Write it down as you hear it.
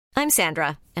I'm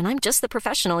Sandra, and I'm just the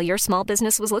professional your small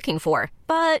business was looking for.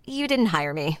 But you didn't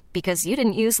hire me because you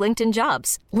didn't use LinkedIn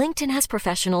Jobs. LinkedIn has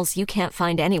professionals you can't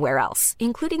find anywhere else,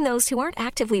 including those who aren't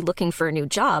actively looking for a new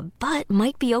job, but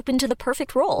might be open to the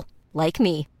perfect role, like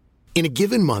me. In a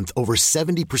given month, over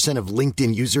 70% of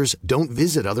LinkedIn users don't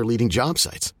visit other leading job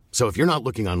sites. So if you're not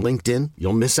looking on LinkedIn,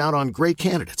 you'll miss out on great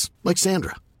candidates like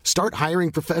Sandra. Start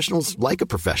hiring professionals like a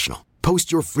professional.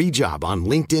 Post your free job on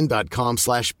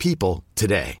linkedin.com/people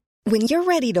today. When you're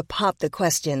ready to pop the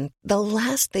question, the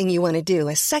last thing you want to do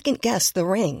is second-guess the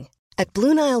ring. At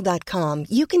BlueNile.com,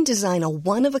 you can design a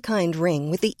one-of-a-kind ring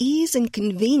with the ease and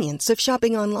convenience of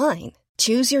shopping online.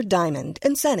 Choose your diamond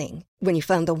and setting. When you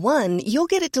find the one, you'll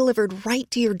get it delivered right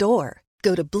to your door.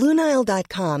 Go to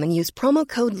BlueNile.com and use promo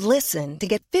code LISTEN to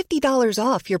get $50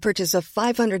 off your purchase of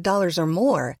 $500 or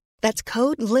more. That's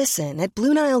code LISTEN at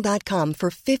BlueNile.com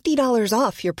for $50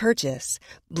 off your purchase.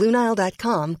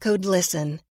 BlueNile.com, code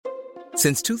LISTEN.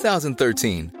 Since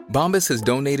 2013, Bombas has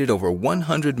donated over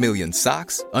 100 million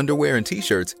socks, underwear, and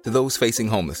T-shirts to those facing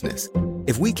homelessness.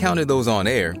 If we counted those on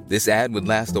air, this ad would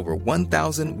last over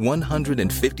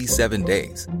 1,157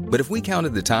 days. But if we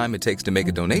counted the time it takes to make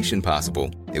a donation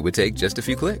possible, it would take just a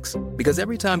few clicks. Because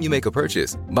every time you make a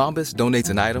purchase, Bombas donates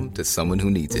an item to someone who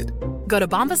needs it. Go to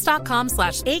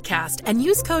bombas.com/ACAST and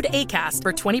use code ACAST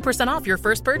for 20% off your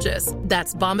first purchase.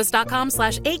 That's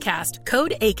bombas.com/ACAST,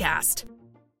 code ACAST.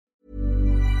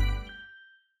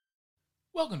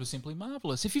 Welcome to Simply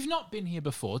Marvellous. If you've not been here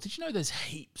before, did you know there's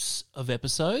heaps of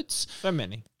episodes? So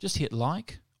many. Just hit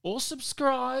like or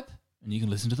subscribe and you can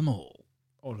listen to them all.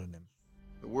 All of them.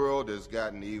 The world has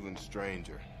gotten even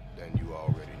stranger than you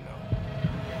already know.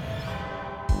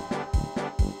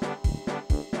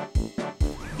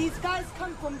 These guys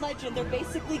come from legend. They're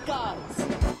basically gods.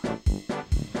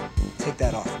 Take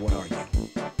that off. What are you?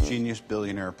 Genius,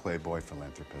 billionaire, playboy,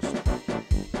 philanthropist.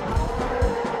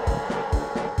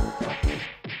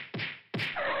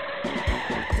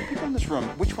 People in this room,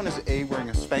 which one is A, wearing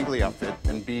a spangly outfit,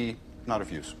 and B, not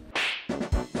of use?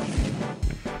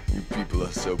 You people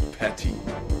are so petty.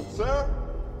 Sir,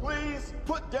 please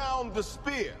put down the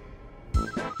spear.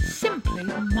 Simply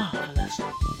Marvellous.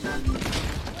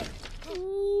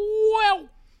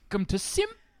 Welcome to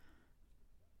Simply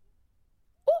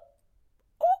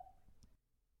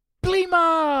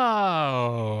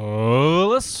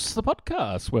Marvellous, the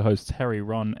podcast where hosts Harry,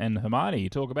 Ron, and Hermione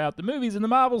talk about the movies in the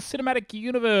Marvel Cinematic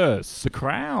Universe, The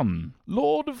Crown,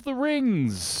 Lord of the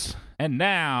Rings, and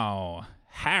now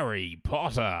Harry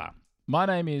Potter. My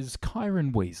name is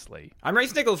Kyron Weasley. I'm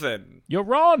Reese Nicholson. You're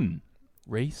Ron.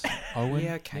 Reese, Owen,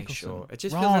 Yeah, okay, Nicholson. sure. It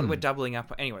just Ron. feels like we're doubling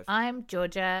up. Anyways. I'm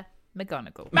Georgia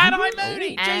McGonagall. Mad-Eye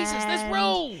Moody! Jesus, there's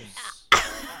rules!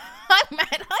 I'm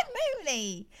Mad-Eye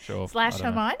Moody. Sure. Slash I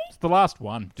don't know. Hermione. It's the last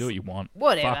one. Do what you want.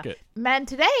 Whatever. Fuck it. Man,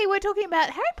 today we're talking about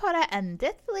Harry Potter and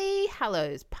Deathly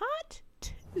Hallows Part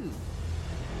 2.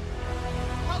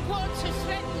 Hogwarts is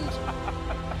threatened.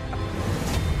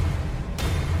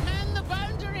 Man the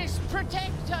boundaries,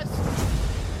 protect us.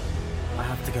 I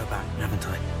have to go back, haven't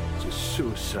I? It's a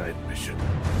suicide mission.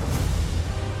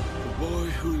 The boy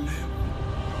who lived.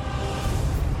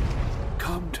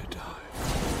 Come to die.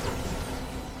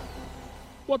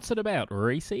 What's it about,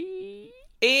 Reese?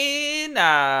 In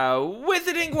a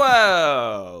wizarding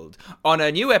world! On a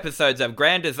new episodes of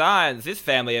Grand Designs, this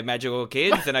family of magical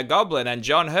kids and a goblin and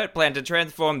John Hurt plan to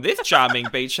transform this charming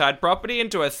beachside property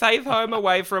into a safe home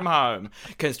away from home.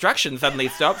 Construction suddenly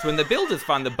stops when the builders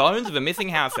find the bones of a missing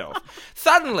house elf.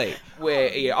 Suddenly, we're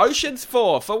in Ocean's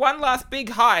 4 for one last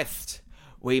big heist.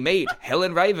 We meet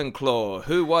Helen Ravenclaw,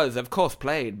 who was, of course,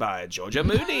 played by Georgia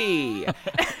Moody.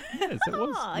 Yes, it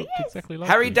was. Looked exactly like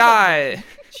Harry you. dies.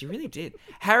 She really did.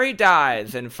 Harry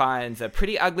dies and finds a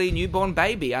pretty ugly newborn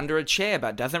baby under a chair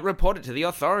but doesn't report it to the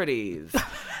authorities.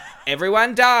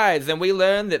 Everyone dies, and we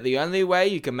learn that the only way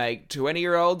you can make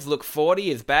 20-year-olds look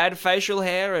 40 is bad facial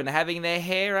hair and having their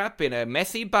hair up in a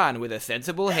messy bun with a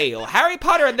sensible heel. Harry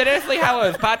Potter and the Deathly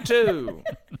Hallows Part 2.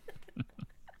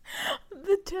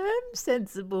 The term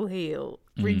sensible heel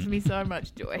brings me so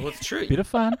much joy. Well, it's true. Bit of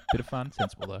fun,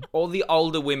 sensible though. All the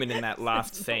older women in that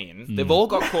last scene, they've all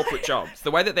got corporate jobs. The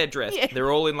way that they're dressed,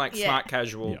 they're all in like smart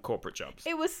casual corporate jobs.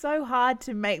 It was so hard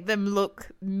to make them look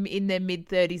in their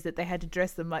mid-30s that they had to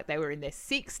dress them like they were in their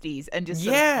 60s and just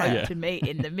sort of hope to meet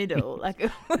in the middle. Like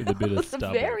it With a bit of was a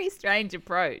stubble. very strange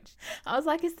approach. I was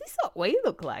like, is this what we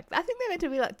look like? I think they're meant to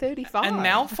be like 35. And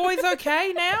Malfoy's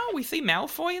okay now? We see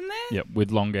Malfoy in there? Yep,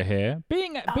 with longer hair.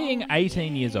 Being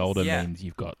 18 years older means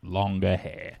you've got longer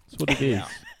hair. That's what it is.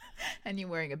 And you're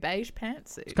wearing a beige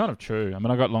pantsuit. It's kind of true. I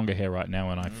mean, I got longer hair right now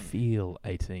and I feel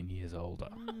 18 years older.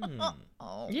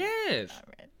 Oh, Yes.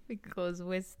 Because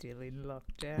we're still in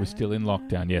lockdown. We're still in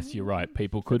lockdown. Yes, you're right.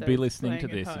 People could be listening to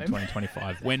this in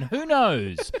 2025 when, who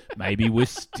knows, maybe we're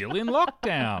still in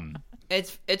lockdown.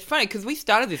 It's funny because we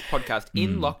started this podcast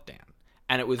in lockdown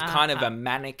and it was kind of a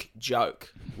manic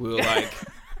joke. We were like,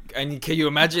 and can you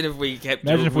imagine if we kept...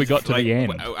 Imagine if we got to the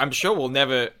end. I'm sure we'll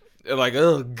never... Like,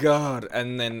 oh, God.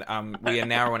 And then we are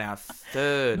now on our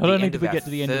third... Not only did we get to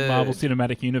the end of the Marvel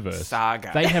Cinematic Universe, saga.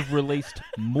 They have released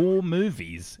more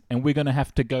movies, and we're going to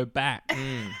have to go back.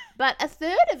 But a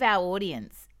third of our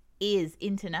audience is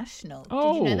international.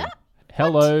 Oh, did you know that?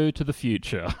 Hello to the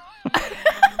future. I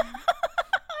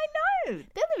know.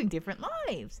 They're living different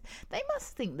lives. They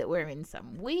must think that we're in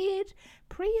some weird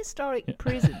prehistoric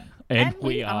prison. and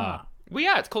we are. We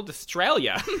are. It's called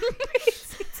Australia. It's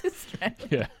Australia.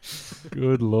 Yeah.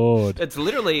 Good Lord. It's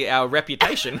literally our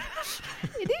reputation.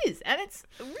 It is. And it's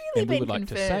really and been we would like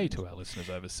confirmed. to say to our listeners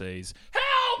overseas,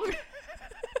 Help!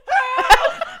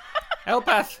 Help! Help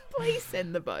us. Please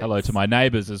send the boats. hello to my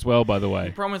neighbours as well, by the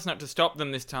way. Promise not to stop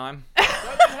them this time.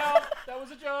 Doesn't help. That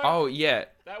was a joke. Oh, yeah.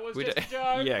 That was We just do- a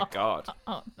joke. Yeah, God.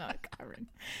 Oh, no, Karen.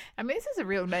 I mean, this is a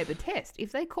real neighbour test.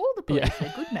 If they call the police,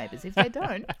 they're good neighbours. If they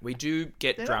don't, We do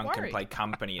get They're not drunk and worried. play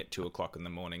company at 2 o'clock in the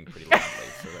morning pretty loudly.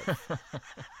 So that's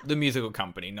the musical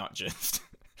company, not just...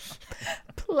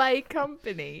 play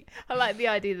company. I like the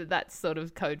idea that that's sort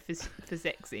of code for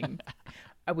sexing.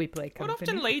 We play What company.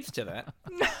 often leads to that?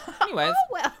 Anyways.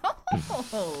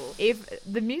 Well, if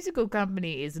the musical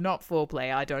company is not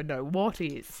foreplay, I don't know what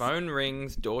is. Phone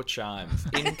rings, door chimes.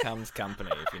 In comes company,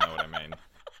 if you know what I mean.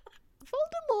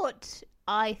 Voldemort,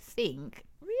 I think,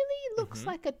 really looks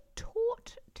like a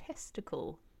taut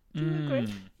testicle. Do you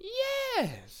agree?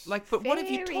 Yes. Like, but what have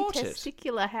you taught Very it?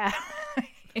 testicular hair.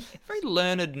 Very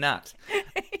learned nut.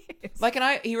 Like,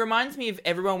 he reminds me of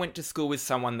everyone went to school with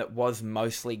someone that was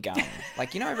mostly gum.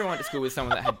 Like, you know, everyone went to school with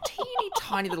someone that had teeny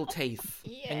tiny little teeth.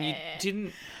 And you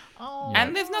didn't... Oh,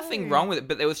 And there's nothing wrong with it,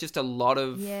 but there was just a lot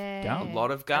of gum. Yeah. A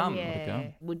lot of gum. Yeah.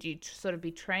 Would you sort of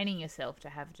be training yourself to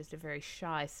have just a very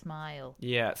shy smile?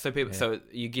 Yeah, so people, so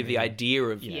you give the idea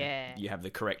of, you know, Yeah. you have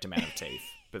the correct amount of teeth,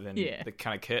 but then Yeah. the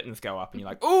kind of curtains go up and you're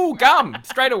like, ooh, gum,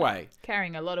 straight away.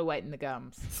 Carrying a lot of weight in the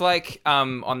gums. It's like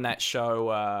on that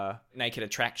show, Naked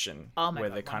Attraction, Oh my where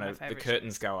God, the one kind of of my the favourite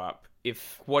curtains go up.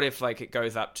 What if like it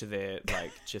goes up to their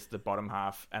like just the bottom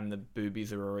half and the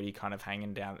boobies are already kind of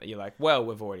hanging down? You're like, well,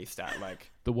 we've already started.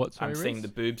 Like The what? I'm Sorry, seeing Reese? the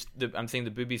boobs. I'm seeing the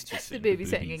boobies too The soon.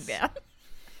 boobies hanging down.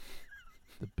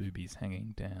 The boobies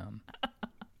hanging down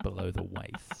below the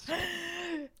waist.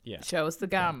 Yeah. Show us the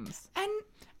gums.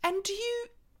 And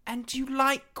do you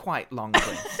like quite long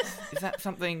breasts? Is that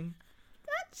something?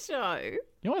 Show. You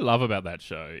know what I love about that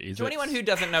show is To anyone who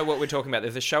doesn't know what we're talking about,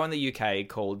 there's a show in the UK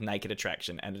called Naked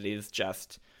Attraction, and it is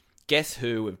just Guess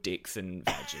Who of dicks and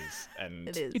vages. And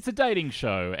It is. it's a dating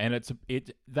show, and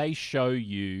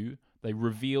they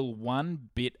reveal one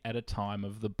bit at a time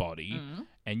of the body,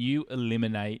 and you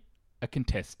eliminate a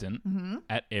contestant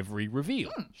at every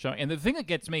reveal. And the thing that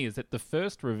gets me is that the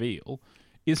first reveal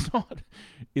is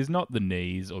not the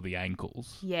knees or the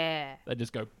ankles. Yeah. They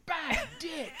just go bang,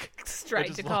 dick, Straight They're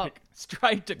to just cock. like,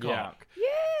 straight to Yeah. cock. Yeah.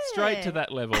 Straight to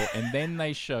that level, and then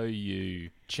they show you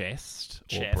chest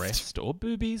or Chest. breast or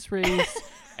boobies, Reese,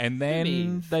 and then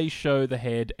Boobies. they show the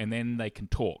head, and then they can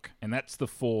talk, and that's the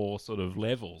 4 sort of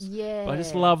levels. Yeah. But I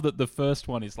just love that the first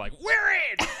one is like, we're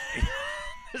in!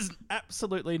 There's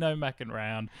absolutely no macking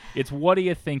around. It's what do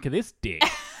you think of this dick?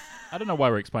 I don't know why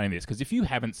we're explaining this, because if you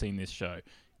haven't seen this show,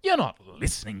 you're not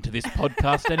listening to this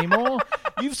podcast anymore.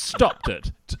 You've stopped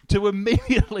it to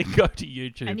immediately go to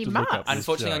YouTube And you to look must. up this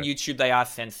unfortunately, show. on YouTube they are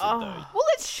censored though. Well,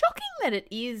 it's shocking that it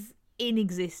is in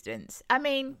existence. I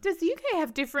mean, does the UK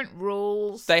have different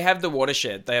rules? They have the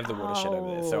watershed. They have the watershed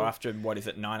over there. So Oh. after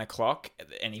 9 o'clock,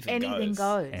 anything Anything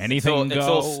goes. Anything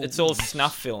goes. It's all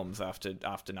snuff films after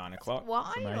 9 o'clock.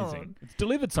 Wild. Amazing. It's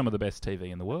delivered some of the best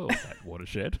TV in the world, that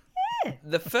Watershed.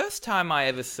 The first time I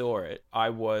ever saw it,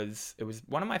 it was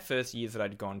one of my first years that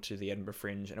I'd gone to the Edinburgh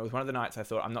Fringe, and it was one of the nights I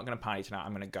thought, I'm not going to party tonight,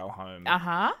 I'm going to go home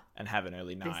and have an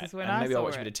early night. is when and I maybe I'll saw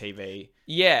watch a it. bit of TV.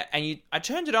 Yeah, and I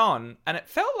turned it on, and it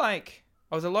felt like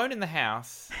I was alone in the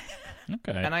house.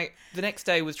 Okay. And the next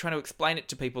day was trying to explain it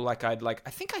to people I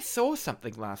think I saw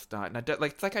something last night, and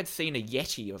it's like I'd seen a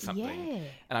Yeti or something. Yeah.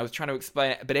 And I was trying to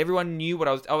explain it, but everyone knew what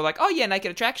I was like, oh yeah,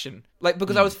 Naked Attraction. Like,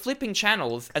 because I was flipping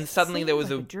channels, and suddenly there was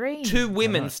Seems like a dream. 2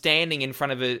 women standing in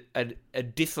front of a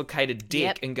dislocated dick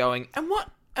Yep. and going,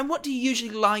 and what do you usually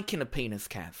like in a penis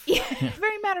calf? Yeah,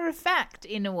 very matter of fact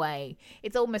in a way.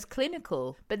 It's almost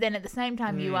clinical, but then at the same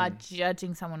time you are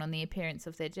judging someone on the appearance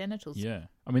of their genitals. Yeah.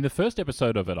 I mean, the first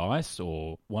episode of it I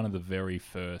saw, one of the very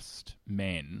first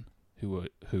men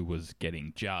who was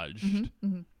getting judged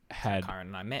had Karen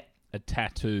and I met a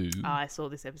tattoo I saw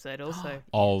this episode also.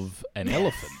 of an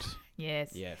elephant.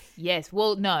 Yes.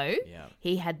 Well, no. Yeah.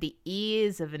 He had the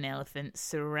ears of an elephant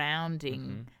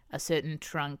surrounding a certain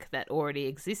trunk that already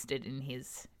existed in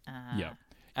his...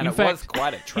 And in it fact, was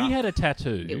quite a trunk. He had a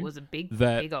tattoo. It was a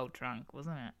big old trunk,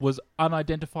 wasn't it? Was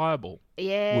unidentifiable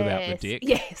without the dick.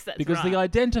 Yes, that's because right. the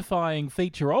identifying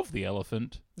feature of the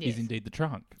elephant is indeed the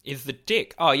trunk. Is the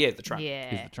dick. Oh, yeah, the trunk.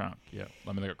 Yeah. Is the trunk, yeah.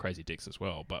 I mean, they got crazy dicks as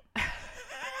well, but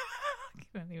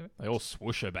they all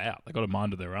swoosh about. They got a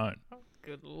mind of their own. Oh,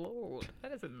 good Lord.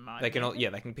 That is a nice. They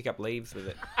can pick up leaves with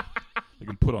it. They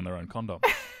can put on their own condom.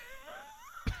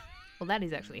 Well, that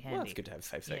is actually handy. Well, it's good to have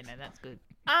safe sex. Yeah, no, that's good.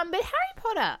 But Harry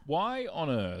Potter. Why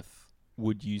on earth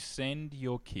would you send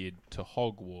your kid to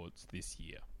Hogwarts this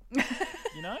year?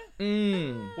 You know?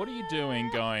 What are you doing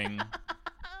going,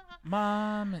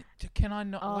 Mum, can I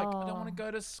not, I don't want to go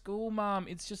to school, Mum.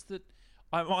 It's just that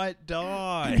I might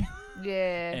die.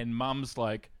 Yeah. And Mum's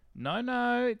like,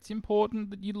 no, it's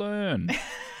important that you learn.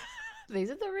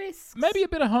 These are the risks. Maybe a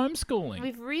bit of homeschooling.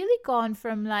 We've really gone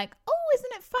from like,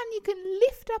 isn't it fun? You can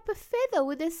lift up a feather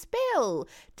with a spell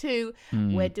to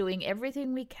we're doing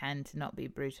everything we can to not be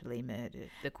brutally murdered.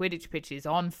 The Quidditch pitch is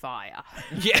on fire.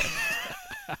 Yeah.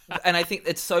 And I think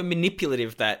it's so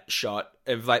manipulative, that shot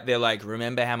of like, they're like,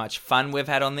 remember how much fun we've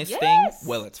had on this thing?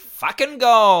 Well, it's fucking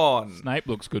gone. Snape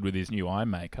looks good with his new eye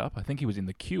makeup. I think he was in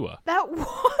The Cure. That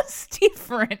was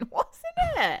different,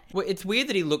 wasn't it? Well, it's weird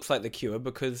that he looks like The Cure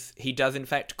because he does in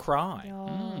fact cry.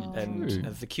 And true.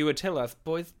 as The Cure tell us,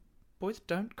 boys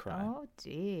don't cry. Oh,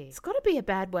 dear. It's got to be a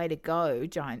bad way to go,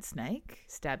 giant snake.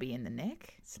 Stabby in the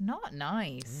neck. It's not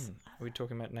nice. Are we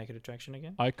talking about Naked Attraction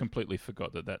again? I completely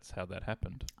forgot that that's how that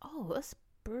happened. Oh, that's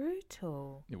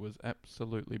brutal. It was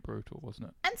absolutely brutal, wasn't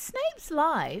it? And Snape's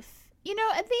life, you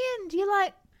know, at the end, you're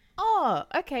like, oh,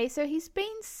 okay, so he's been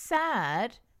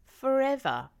sad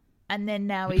forever, and then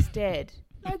now he's dead.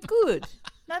 No, good.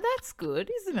 No, that's good,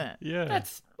 isn't it? Yeah.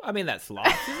 That's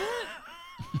life, isn't it?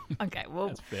 Okay, well,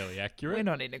 that's fairly accurate. We're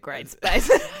not in a great space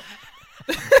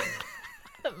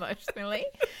emotionally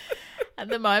at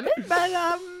the moment, but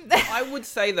I would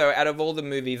say though, out of all the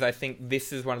movies, I think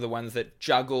this is one of the ones that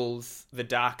juggles the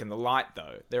dark and the light.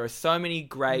 Though there are so many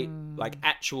great, like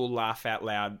actual laugh out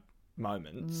loud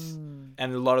moments,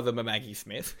 and a lot of them are Maggie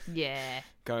Smith. Yeah,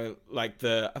 go like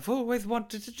I've always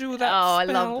wanted to do that. Oh,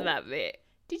 spell. I loved that bit.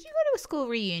 Did you go to a school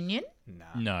reunion?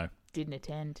 No. Didn't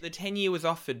attend. The 10-year was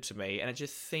offered to me, and it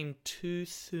just seemed too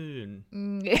soon. I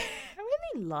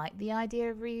really like the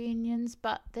idea of reunions,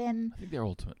 but then... I think they're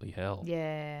ultimately hell.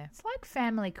 Yeah. It's like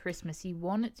family Christmas. You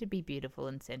want it to be beautiful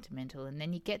and sentimental, and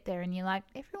then you get there and you're like,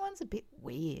 everyone's a bit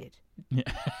weird.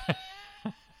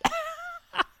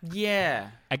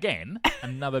 Yeah. Again,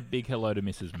 another big hello to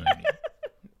Mrs. Mooney.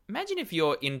 Imagine if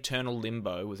your internal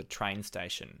limbo was a train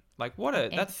station. Like,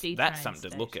 that's something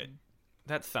to look at.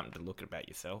 That's something to look at about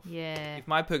yourself. Yeah. If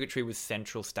my purgatory was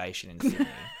Central Station in Sydney.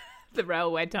 The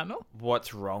railway tunnel.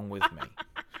 What's wrong with me?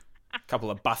 A couple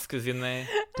of buskers in there.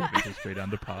 Devonshire Street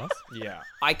underpass. Yeah.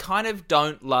 I kind of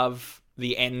don't love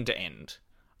the end.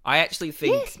 I actually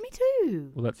think... Yes, me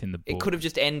too. Well, that's in the book. It could have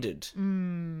just ended.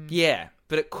 Yeah,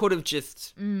 but it could have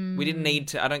just... We didn't need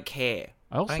to... I don't care.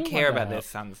 I don't care about their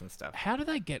sons and stuff. How do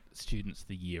they get students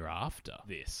the year after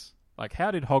this? Like,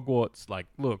 how did Hogwarts,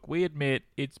 look, we admit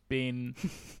it's been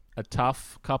a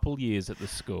tough couple years at the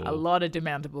school. A lot of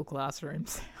demountable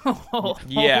classrooms all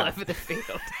over the field.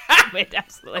 It's an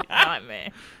absolute nightmare.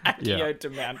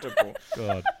 Demountable.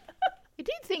 God. You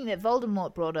do think that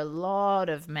Voldemort brought a lot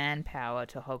of manpower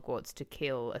to Hogwarts to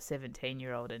kill a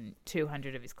 17-year-old and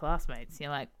 200 of his classmates. You're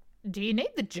like, do you need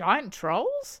the giant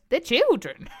trolls? They're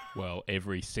children. Well,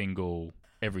 every single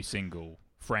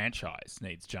franchise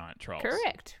needs giant trolls.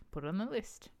 Correct. Put on the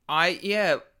list.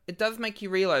 It does make you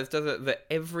realise, does it, that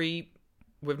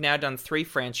we've now done 3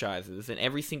 franchises, and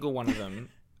every single one of them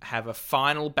have a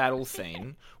final battle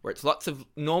scene where it's lots of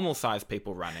normal-sized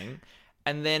people running,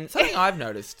 and then something I've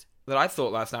noticed that I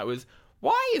thought last night was,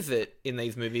 why is it in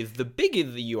these movies the bigger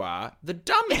you are, the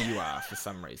dumber you are for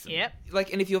some reason? Yep.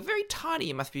 Like, and if you're very tiny,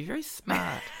 you must be very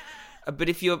smart. But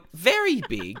if you're very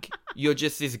big, you're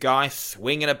just this guy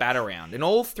swinging a bat around. In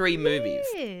all 3 movies,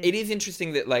 it is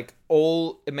interesting that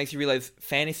it makes you realize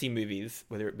fantasy movies,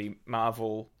 whether it be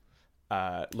Marvel,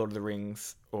 Lord of the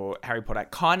Rings, or Harry Potter,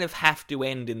 kind of have to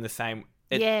end in the same.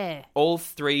 All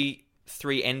three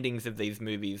endings of these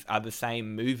movies are the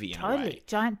same movie in a way.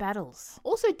 Giant battles.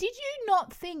 Also, did you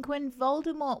not think when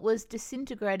Voldemort was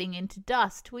disintegrating into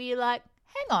dust, were you like,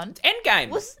 hang on, it's Endgame.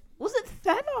 Was it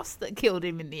Thanos that killed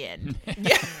him in the end?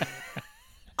 Yeah.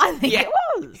 I think it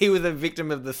was. He was a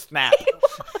victim of the snap.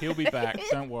 He'll be back.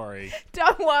 Don't worry.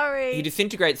 Don't worry. He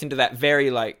disintegrates into that very,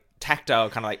 like, tactile,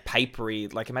 kind of like papery.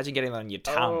 Like, imagine getting that on your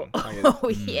tongue. Oh,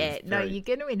 yeah. No, you're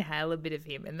going to inhale a bit of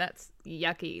him, and that's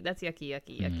yucky. That's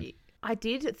yucky. I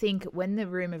did think when the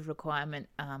room of requirement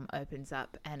opens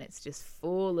up and it's just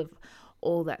full of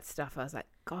all that stuff, I was like,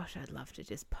 gosh, I'd love to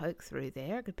just poke through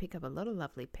there. I could pick up a lot of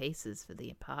lovely pieces for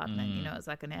the apartment. You know, it's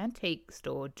like an antique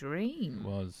store dream. It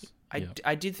was.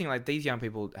 I did think, like, these young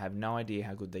people have no idea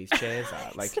how good these chairs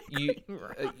are. Like,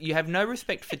 you have no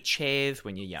respect for chairs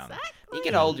when you're young. Exactly. You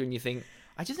get older and you think,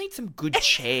 I just need some good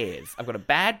chairs. I've got a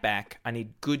bad back. I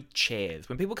need good chairs.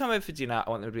 When people come over for dinner, I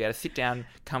want them to be able to sit down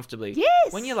comfortably.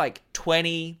 Yes. When you're like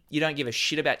 20, you don't give a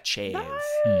shit about chairs.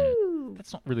 No.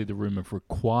 That's not really the room of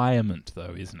requirement,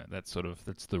 though, isn't it? That's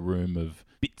the room of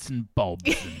bits and bobs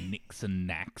and nicks and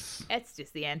knacks. It's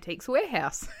just the antiques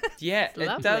warehouse. Yeah, It's it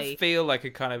lovely. does feel like a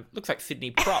kind of, looks like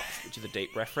Sydney Props, which is a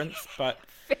deep reference, but...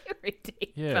 Very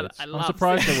deep. Yeah, but I I'm love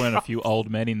surprised Sydney there weren't a Props. few old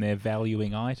men in there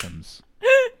valuing items.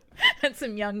 And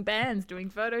some young bands doing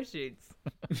photo shoots.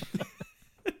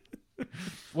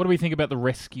 What do we think about the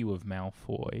rescue of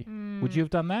Malfoy? Would you have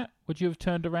done that? Would you have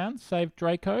turned around, saved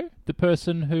Draco? The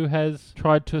person who has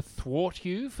tried to thwart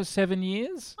you for 7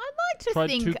 years? I'd like to Tried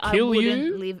think to I kill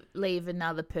wouldn't you? leave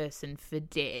another person for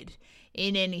dead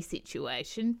in any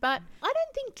situation, but I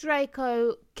don't think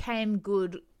Draco came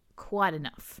good quite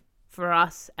enough for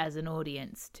us as an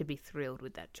audience to be thrilled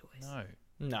with that choice.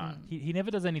 No. He never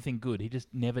does anything good. He just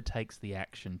never takes the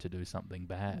action to do something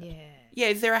bad. Yeah. Yeah,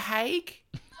 is there a Hague?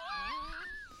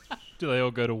 Do they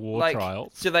all go to war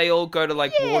trials? Do they all go to,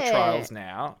 like, war Yeah. trials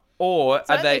now? Or It's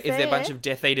is only there a bunch fair. of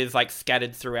Death Eaters, like,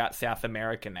 scattered throughout South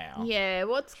America now? Yeah,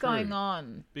 what's going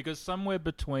on? Because somewhere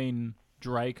between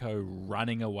Draco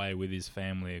running away with his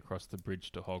family across the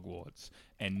bridge to Hogwarts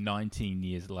and 19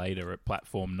 years later at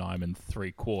platform 9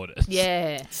 3/4.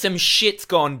 Yeah. Some shit's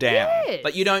gone down. Yes.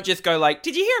 Like, you don't just go like,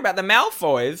 did you hear about the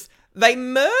Malfoys? They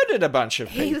murdered a bunch of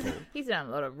people. He's done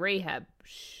a lot of rehab,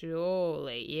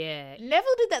 surely, yeah.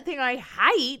 Neville did that thing I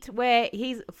hate where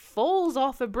he falls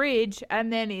off a bridge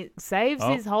and then he saves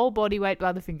his whole body weight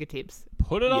by the fingertips.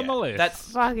 Put it on the list.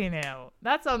 That's Fucking hell.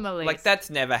 That's on the list. like, that's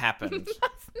never happened.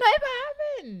 That's never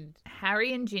happened.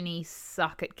 Harry and Ginny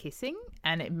suck at kissing,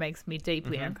 and it makes me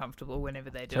deeply uncomfortable whenever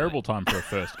they do Terrible it. time for a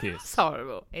first kiss. It's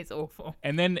horrible. It's awful.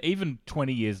 And then even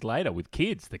 20 years later with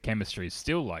kids, the chemistry is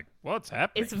still like, what's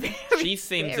happening? It's very, She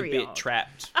seems a very bit odd.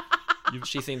 trapped.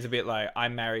 She seems a bit like, I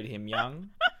married him young,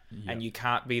 and you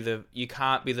can't be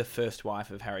the first wife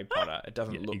of Harry Potter. It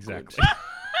doesn't look exactly.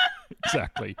 good.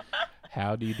 Exactly.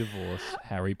 How do you divorce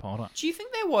Harry Potter? Do you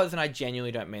think there was, and I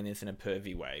genuinely don't mean this in a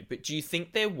pervy way, but do you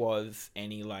think there was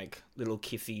any, like, little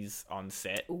kissies on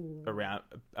set around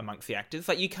amongst the actors?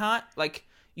 Like, you can't, like,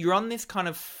 you're on this kind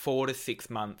of 4 to 6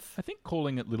 month. I think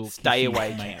calling it little Stay kisses away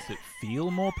makes camp. it feel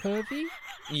more pervy.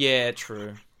 Yeah,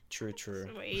 true.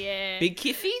 Yeah. Big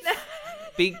kissies?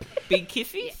 Big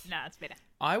kissies? No, it's better.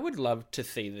 I would love to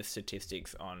see the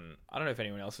statistics on, I don't know if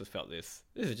anyone else has felt this.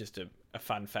 This is just a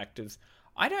fun fact.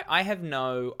 I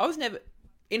was never,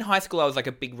 in high school I was like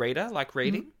a big reader, like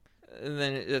reading. And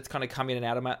then it's kind of come in and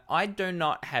out of I do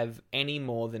not have any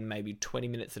more than maybe 20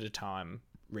 minutes at a time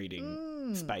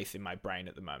reading space in my brain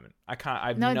at the moment. I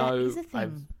can't, That is a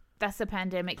thing. That's a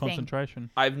pandemic thing.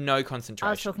 Concentration. I have no concentration. I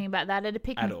was talking about that at a At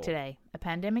picnic all. today, a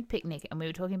pandemic picnic, and we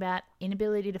were talking about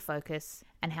inability to focus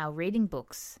and how reading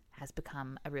books has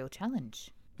become a real challenge.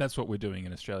 That's what we're doing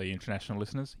in Australia, international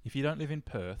listeners. If you don't live in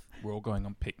Perth, we're all going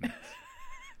on picnics.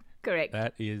 Correct.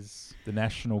 That is the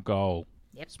national goal.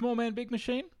 Yep. Small man, big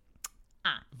machine?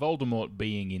 Voldemort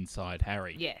being inside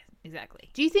Harry. Yeah,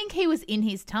 exactly. Do you think he was in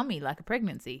his tummy like a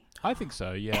pregnancy? I think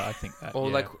so, yeah, I think that.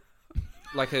 Or yeah.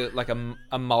 like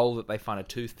a mole that they find a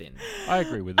tooth in. I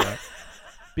agree with that.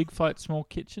 Big fight, small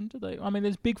kitchen, do they? I mean,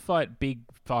 there's big fight, big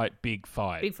fight, big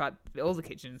fight. Big fight, all the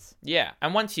kitchens. Yeah,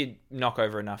 and once you knock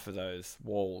over enough of those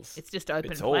walls, It's just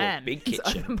open it's plan. all a big It's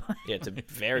kitchen. open plan. Yeah, it's a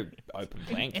very open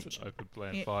plan It's kitchen. an open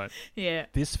plan Yeah. fight. Yeah.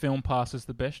 This film passes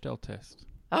the Bechdel test.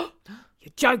 Oh,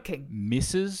 you're joking.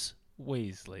 Mrs.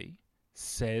 Weasley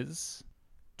says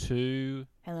to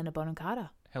Helena Bonham Carter.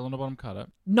 Helena Bonham Carter,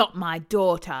 Not my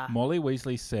daughter. Molly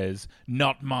Weasley says,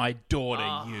 "Not my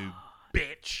daughter, you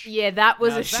bitch." Yeah, that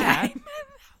was Now a shame. that that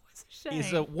was a shame.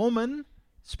 Is a woman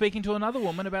speaking to another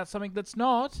woman about something that's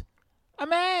not a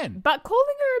man. But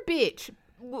calling her a bitch.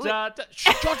 Da, da, shh,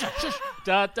 Georgia, shush.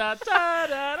 Da, da, da,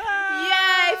 da, da.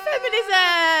 Yay,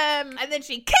 feminism! And then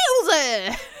she kills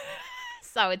her.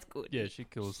 So it's good. Yeah, she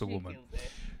kills the woman.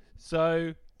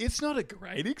 So it's not a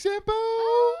great example.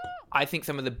 I think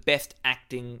some of the best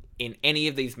acting in any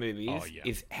of these movies Oh, yeah.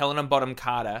 is Helena Bonham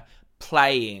Carter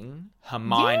playing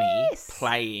Hermione, Yes.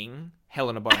 playing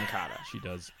Helena Bonham Carter. She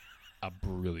does a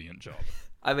brilliant job.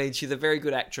 I mean, she's a very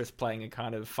good actress playing a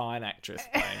kind of fine actress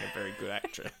playing a very good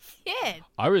actress. Yeah.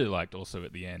 I really liked also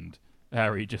at the end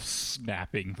Harry just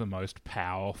snapping the most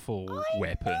powerful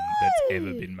weapon that's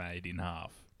ever been made in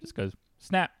half. Just goes,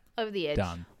 snap. Over the edge.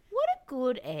 Done. What a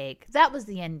good egg. That was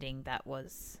the ending. That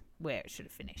was where it should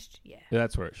have finished. Yeah.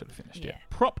 That's where it should have finished, yeah. Yeah.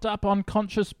 Propped up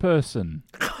unconscious person.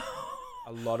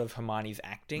 A lot of Hermione's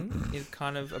acting is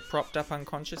kind of a propped up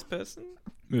unconscious person.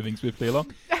 Moving swiftly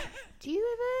along. Do you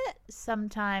ever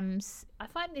sometimes, I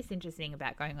find this interesting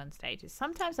about going on stages.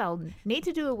 Sometimes I'll need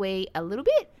to do a wee a little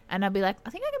bit and I'll be like, I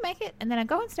think I can make it. And then I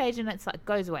go on stage and it's like,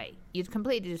 goes away. You're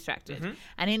completely distracted. Mm-hmm.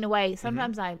 And in a way,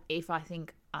 sometimes if I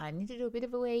think I need to do a bit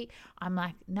of a wee, I'm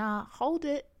like, nah, hold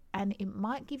it. And it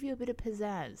might give you a bit of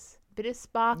pizzazz, a bit of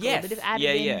sparkle, a bit of added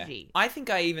energy. I think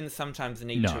I even sometimes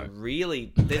need No. to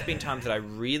really. There's been times that I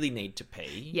really need to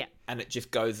pee. Yeah. And it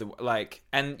just goes like,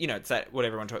 and you know, it's that what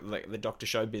everyone talks like the Dr.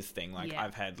 Showbiz thing. Like Yeah.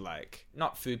 I've had like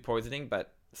not food poisoning,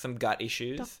 but some gut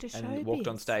issues, Dr. and walked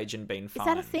on Showbiz. stage and been Is fine.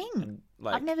 that a thing? And,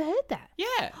 like, I've never heard that.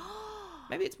 Yeah.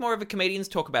 Maybe it's more of a comedians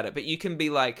talk about it, but you can be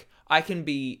like, I can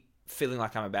be feeling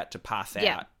like I'm about to pass out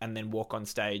Yeah. and then walk on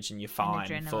stage and you're fine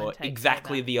adrenaline for takes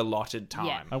exactly over. the allotted time.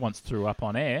 Yeah. I once threw up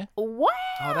on air. Wow.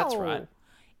 Oh, that's right.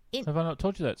 Have I not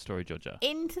told you that story, Georgia?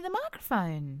 Into the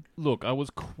microphone. Look, I was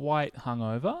quite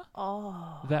hungover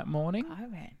Oh. that morning.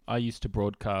 Karen. I used to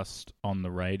broadcast on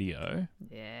the radio,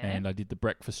 Yeah. and I did the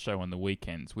breakfast show on the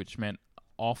weekends, which meant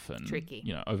often, Tricky.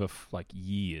 you know, over like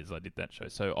years I did that show.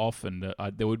 So often that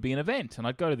there would be an event, and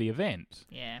I'd go to the event.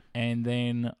 Yeah. And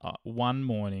then one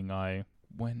morning I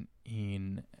went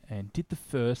in and did the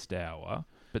first hour,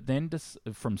 but then just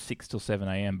from 6 till 7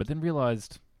 a.m., but then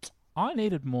realised I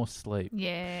needed more sleep.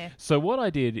 Yeah. So what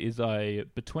I did is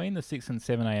between the 6 and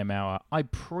 7 a.m. hour, I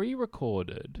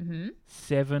pre-recorded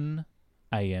 7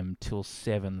 a.m. till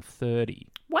 7:30.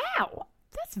 Wow.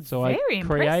 That's So very I impressive.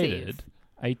 created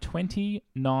a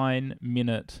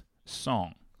 29-minute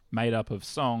song made up of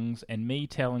songs and me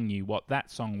telling you what that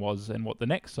song was and what the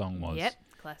next song was. Yep.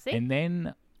 Classic. And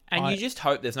then And you just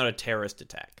hope there's not a terrorist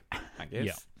attack, I guess.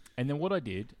 Yeah. And then what I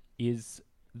did is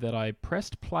that I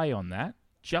pressed play on that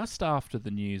just after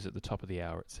the news at the top of the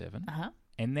hour at 7. Uh-huh.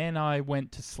 And then I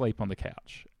went to sleep on the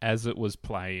couch as it was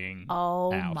playing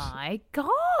Oh out. my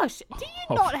gosh. Do you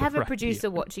of not the have a radio. producer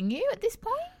watching you at this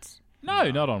point?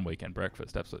 No, not on Weekend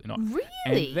Breakfast, absolutely not.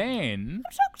 Really? And then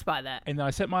I'm shocked by that.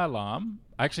 I set my alarm.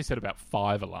 I actually set about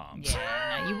 5 alarms.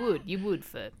 Yeah, no, you would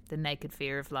for the naked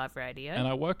fear of live radio. And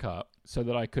I woke up so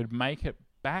that I could make it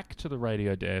back to the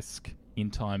radio desk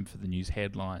in time for the news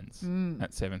headlines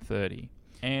at 7:30.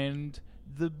 And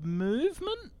the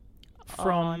movement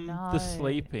from no. the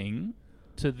sleeping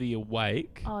to the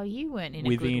awake Oh, you weren't in a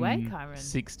within good way, Kyron.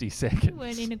 60 seconds. You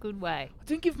weren't in a good way. I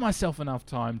didn't give myself enough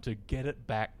time to get it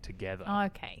back together.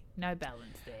 Okay, no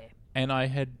balance there. And I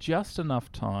had just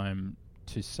enough time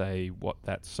to say what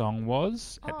that song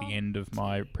was at the end of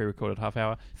my pre-recorded half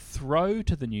hour, throw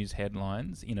to the news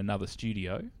headlines in another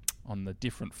studio on the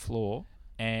different floor,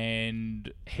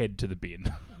 and head to the bin.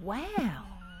 Wow.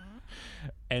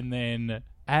 And then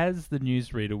as the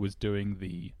newsreader was doing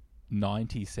the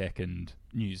 90-second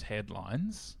news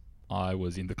headlines, I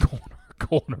was in the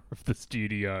corner of the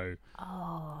studio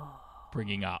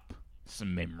bringing up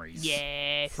some memories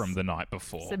Yes. from the night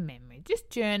before. Some memory. Just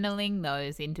journaling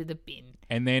those into the bin.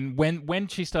 And then when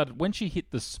she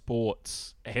hit the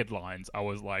sports headlines, I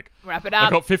was like, Wrap it I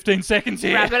up. got 15 seconds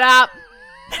here. Wrap it up.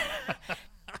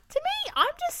 To me,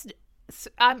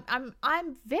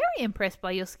 I'm very impressed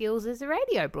by your skills as a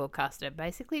radio broadcaster.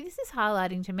 Basically, this is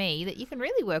highlighting to me that you can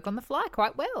really work on the fly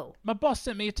quite well. My boss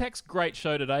sent me a text, great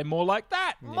show today, more like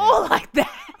that. More like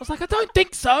that. I was like, I don't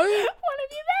think so. One of your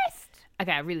best.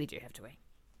 Okay, I really do have to wait.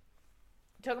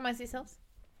 Talk amongst yourselves.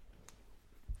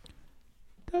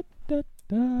 I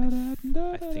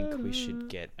think we should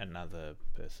get another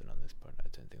person on this point. I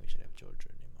don't think we should have Georgia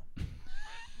anymore.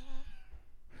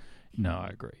 No, I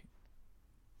agree.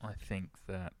 I think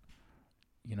that,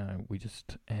 we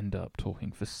just end up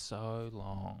talking for so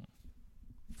long.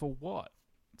 For what?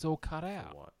 It's all cut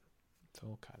out. For what? It's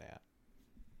all cut out.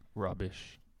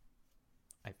 Rubbish.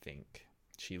 I think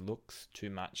she looks too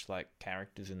much like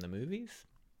characters in the movies.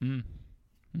 Mhm.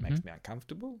 Makes me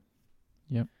uncomfortable.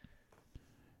 Yep.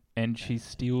 And she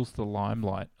steals the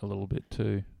limelight a little bit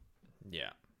too.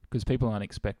 Yeah. Because people aren't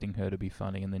expecting her to be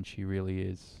funny, and then she really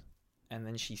is. And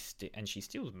then she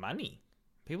steals money.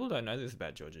 People don't know this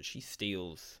about Georgia. She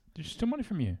steals. Did she steal money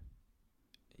from you?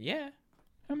 Yeah.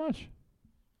 How much?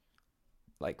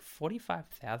 Like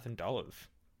 $45,000.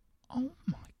 Oh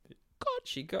my God.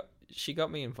 She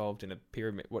got me involved in a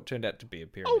pyramid. What turned out to be a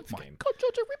pyramid scheme. Oh my God,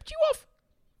 Georgia ripped you off.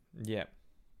 Yeah.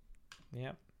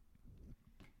 Yeah.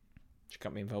 She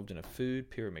got me involved in a food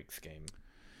pyramid scheme.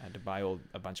 I had to buy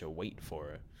a bunch of wheat for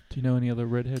her. Do you know any other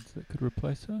redheads that could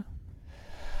replace her?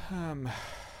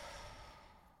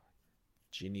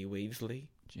 Ginny Weasley.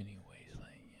 Ginny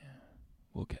Weasley, yeah.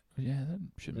 We'll get, yeah, that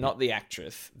should be. Not the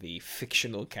actress, the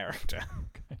fictional character.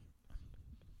 Okay.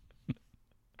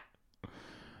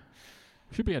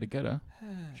 Should be able to get her.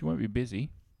 She won't be busy.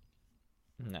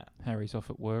 No. Harry's off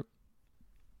at work.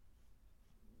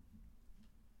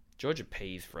 Georgia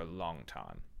pees for a long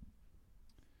time.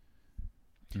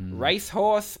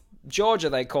 Racehorse Georgia,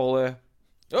 they call her.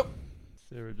 Oh.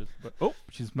 Sarah just... Oh,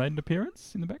 she's made an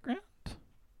appearance in the background.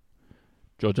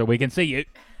 Georgia, we can see you.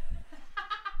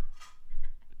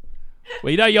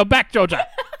 We know you're back, Georgia.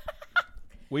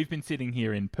 We've been sitting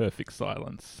here in perfect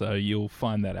silence, so you'll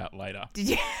find that out later.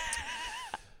 Did you?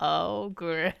 Oh,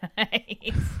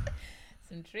 great.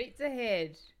 Some treats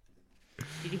ahead.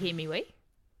 Did you hear me wee?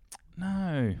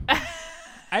 No.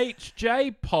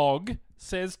 HJ Pog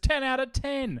says 10 out of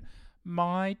 10.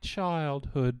 My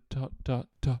childhood... ...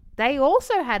 They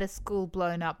also had a school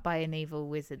blown up by an evil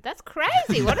wizard. That's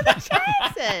crazy. What are the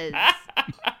chances?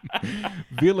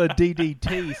 Villa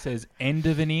DDT says end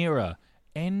of an era.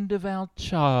 End of our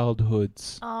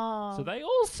childhoods. Oh. So they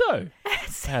also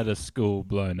had a school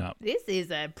blown up. This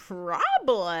is a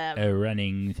problem. A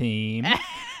running theme.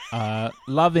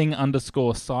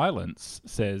 Loving_silence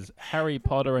says Harry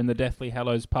Potter and the Deathly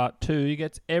Hallows Part 2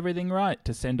 gets everything right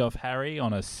to send off Harry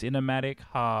on a cinematic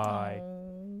high.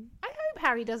 Oh. I hope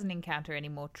Harry doesn't encounter any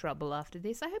more trouble after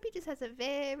this. I hope he just has a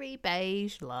very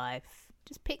beige life.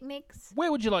 Just picnics.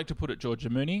 Where would you like to put it, Georgia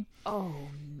Mooney? Oh,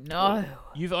 no.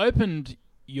 You've opened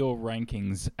your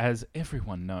rankings, as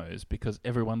everyone knows, because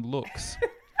everyone looks,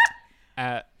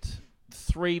 at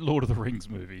 3 Lord of the Rings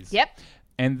movies. Yep.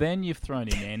 And then you've thrown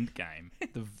in Endgame,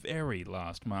 the very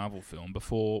last Marvel film,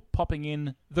 before popping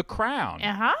in The Crown.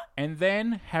 Uh-huh. And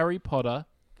then Harry Potter,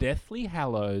 Deathly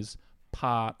Hallows,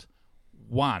 Part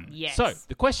 1. Yes. So,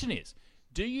 the question is,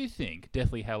 do you think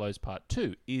Deathly Hallows Part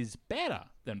 2 is better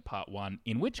than Part 1,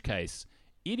 in which case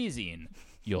it is in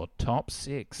your top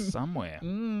 6 somewhere?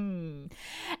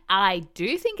 I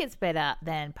do think it's better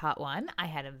than Part 1. I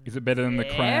had a Is it better than The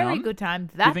Crown? very good time.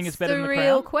 That's you think it's better the than The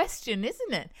real Crown? question,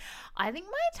 isn't it? I think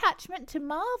my attachment to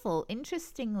Marvel,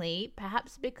 interestingly,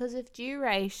 perhaps because of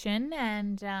duration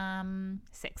and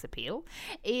sex appeal,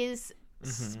 is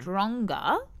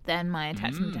stronger than my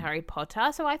attachment to Harry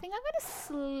Potter. So I think I'm going to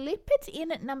slip it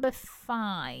in at number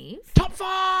 5. Top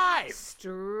 5!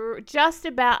 Just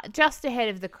ahead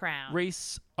of The Crown.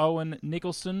 Reese Owen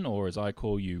Nicholson, or as I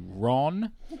call you,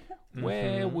 Ron,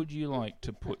 where would you like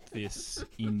to put this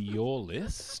in your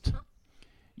list?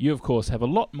 You, of course, have a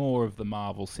lot more of the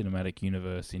Marvel Cinematic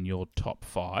Universe in your top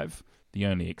 5, the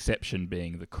only exception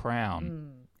being The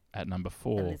Crown at number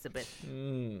 4. Elizabeth.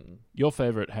 Your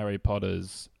favourite Harry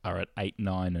Potters are at 8,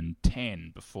 9 and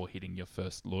 10 before hitting your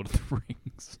first Lord of the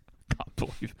Rings. Can't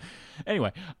believe.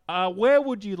 Anyway, where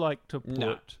would you like to put...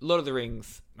 No, Lord of the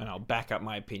Rings, and I'll back up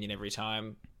my opinion every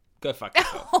time. Go fuck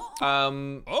yourself.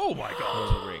 Oh my God.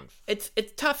 Lord of the Rings. It's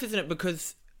tough, isn't it?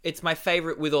 Because it's my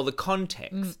favourite with all the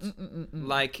context.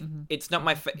 It's not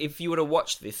my... If you were to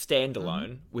watch this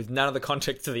standalone with none of the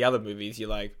context to the other movies, you're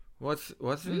like, what's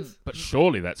this? But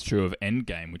surely that's true of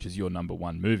Endgame, which is your number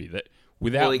 1 movie. That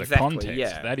without the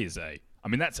context, that is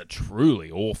that's a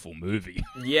truly awful movie.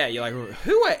 Yeah, you're like,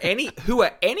 who are any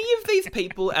of these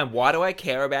people, and why do I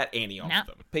care about any of them?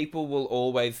 People will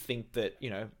always think that,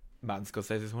 Martin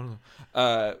Scorsese is one of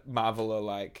them. Marvel are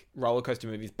like roller coaster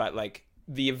movies, but like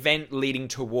the event leading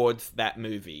towards that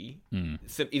movie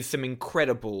is some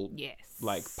incredible,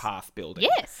 past building.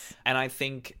 Yes. And I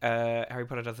think Harry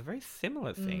Potter does a very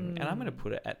similar thing, and I'm going to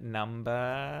put it at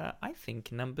number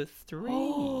 3.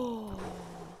 Oh,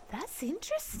 that's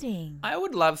interesting. I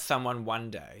would love someone one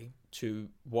day to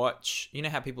watch, you know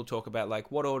how people talk about,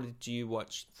 like, what order do you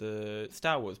watch the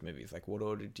Star Wars movies? Like, what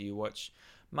order do you watch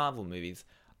Marvel movies?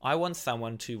 I want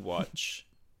someone to watch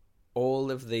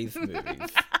all of these movies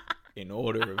in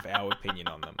order of our opinion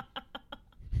on them.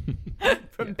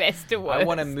 From best to worst. I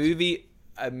want a movie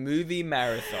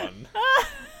marathon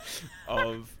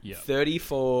of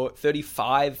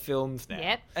 35 films now.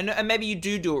 Yep. And maybe you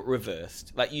do it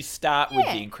reversed. Like, you start with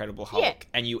The Incredible Hulk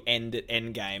and you end at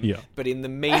Endgame. Yeah. But in the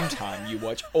meantime, you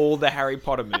watch all the Harry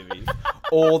Potter movies,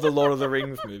 all the Lord of the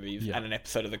Rings movies, and an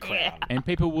episode of The Crown. And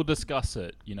people will discuss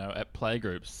it, at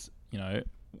playgroups,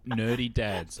 nerdy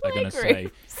dads are going to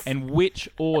say? And which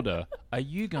order are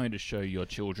you going to show your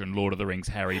children Lord of the Rings,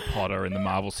 Harry Potter, and the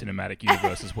Marvel Cinematic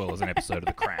Universe, as well as an episode of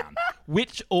The Crown?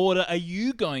 Which order are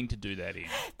you going to do that in?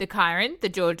 The Chiron, the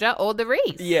Georgia, or the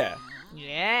Reese? Yeah.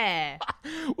 Yeah.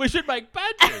 We should make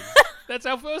badges. That's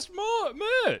our first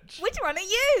merch. Which one are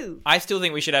you? I still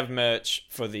think we should have merch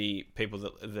for the people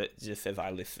that just says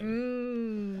I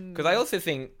listen. Because I also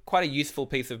think quite a useful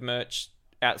piece of merch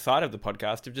outside of the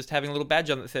podcast of just having a little badge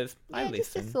on that says I listen.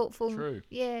 Just a thoughtful. True.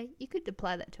 Yeah, you could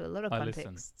apply that to a lot of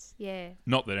contexts. Yeah.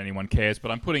 Not that anyone cares,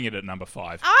 but I'm putting it at number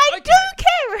 5. I do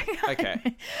care.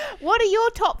 Okay. What are your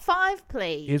top 5,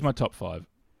 please? Here's my top 5.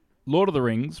 Lord of the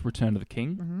Rings, Return of the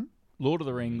King. Lord of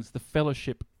the Rings, The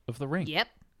Fellowship of the Ring. Yep.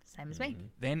 Same as me.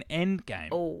 Then Endgame.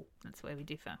 Oh, that's where we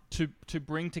differ. To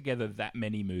bring together that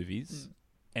many movies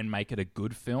and make it a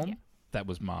good film, that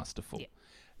was masterful. Yep.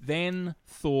 Then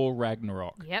Thor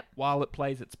Ragnarok. Yep. While it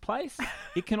plays its place,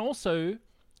 it can also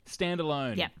stand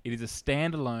alone. Yep. It is a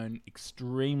standalone,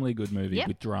 extremely good movie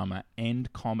with drama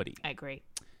and comedy. I agree.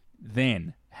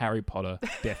 Then Harry Potter,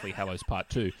 Deathly Hallows Part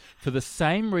 2. For the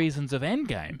same reasons of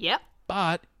Endgame. Yep.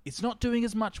 But it's not doing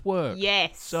as much work.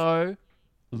 Yes. So,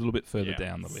 a little bit further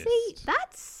down the list. See,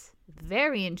 that's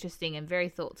very interesting and very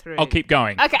thought through. I'll keep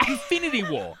going. Okay. Infinity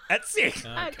War at 6.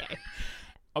 Okay.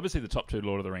 Obviously, the top 2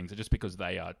 Lord of the Rings are just because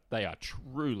they are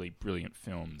truly brilliant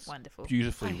films. Wonderful.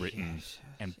 Beautifully written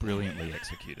and brilliantly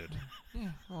executed. Yeah,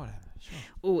 whatever. Sure.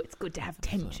 Oh, it's good to have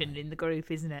tension in the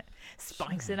group, isn't it?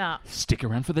 Spikes it up. Stick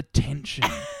around for the tension.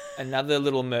 Another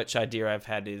little merch idea I've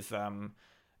had is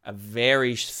a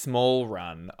very small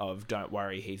run of Don't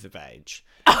Worry, He's of Age.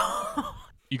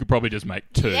 You could probably just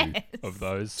make 2 of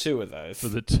those. 2 of those. For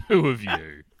the 2 of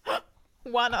you.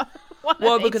 One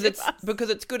because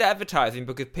it's good advertising,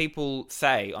 because people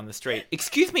say on the street,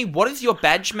 "Excuse me, what does your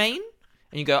badge mean?"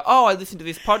 And you go, "Oh, I listened to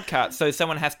this podcast." So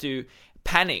someone has to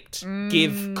panicked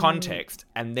give context,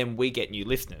 and then we get new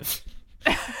listeners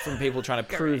from people trying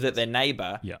to prove that their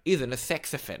neighbour isn't a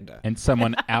sex offender. And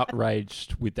someone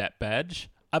outraged with that badge,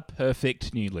 a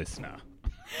perfect new listener.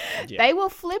 They will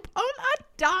flip on a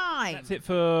dime. That's it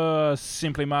for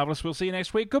Simply Marvellous. We'll see you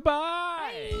next week.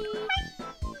 Goodbye.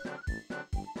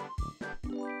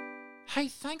 Hey,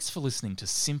 thanks for listening to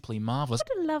Simply Marvellous.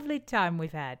 What a lovely time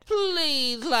we've had.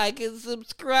 Please like and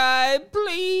subscribe,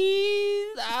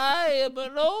 please. I am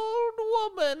an old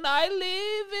woman. I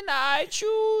live in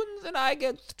iTunes and I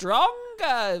get stronger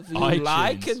if you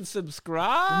like and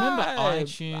subscribe. Remember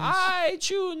iTunes?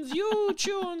 iTunes, you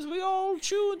tunes, we all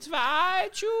tunes for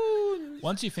iTunes.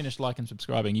 Once you finish liking and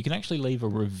subscribing, you can actually leave a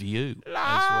review as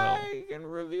well. Like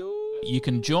and review. You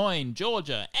can join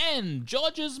Georgia and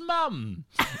Georgia's mum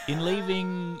in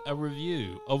leaving a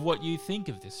review of what you think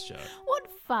of this show. What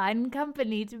fun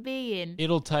company to be in.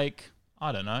 It'll take,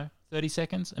 I don't know, 30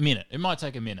 seconds? A minute. It might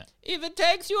take a minute. If it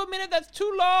takes you a minute, that's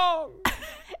too long.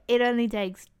 It only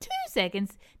takes 2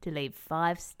 seconds to leave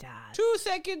 5 stars. 2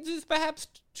 seconds is perhaps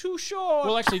too short.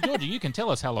 Well, actually, Georgia, you can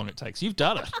tell us how long it takes. You've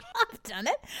done it. I've done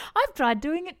it. I've tried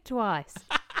doing it twice.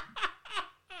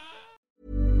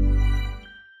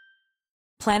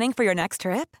 Planning for your next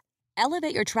trip?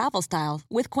 Elevate your travel style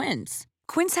with Quince.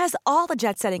 Quince has all the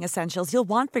jet-setting essentials you'll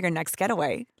want for your next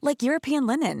getaway, like European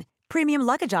linen, premium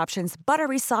luggage options,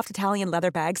 buttery soft Italian leather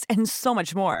bags, and so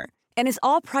much more. And is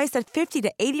all priced at 50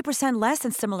 to 80% less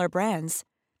than similar brands.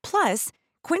 Plus,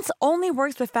 Quince only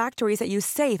works with factories that use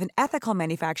safe and ethical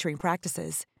manufacturing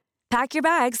practices. Pack your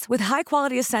bags with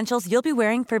high-quality essentials you'll be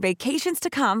wearing for vacations to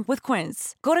come with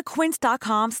Quince. Go to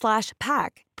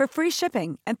quince.com/pack for free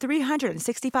shipping and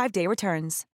 365-day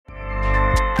returns.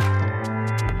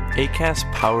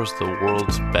 Acast powers the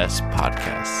world's best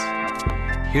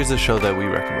podcasts. Here's a show that we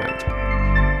recommend.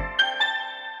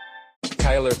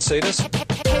 Kayla Itsinas.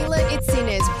 Kayla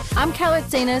Itsinas. I'm Kayla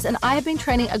Itsinas, and I have been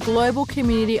training a global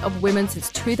community of women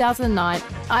since 2009.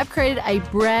 I've created a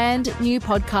brand new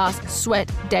podcast,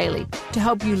 Sweat Daily, to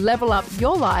help you level up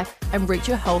your life and reach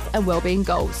your health and well-being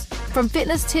goals. From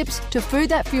fitness tips to food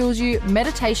that fuels you,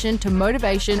 meditation to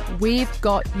motivation, we've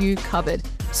got you covered.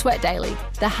 Sweat Daily,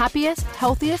 the happiest,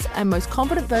 healthiest, and most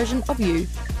confident version of you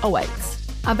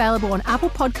awaits. Available on Apple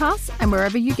Podcasts and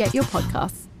wherever you get your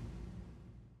podcasts.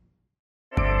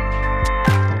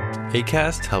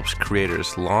 Acast helps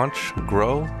creators launch,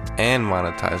 grow, and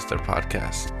monetize their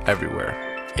podcasts everywhere.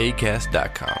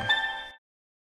 Acast.com.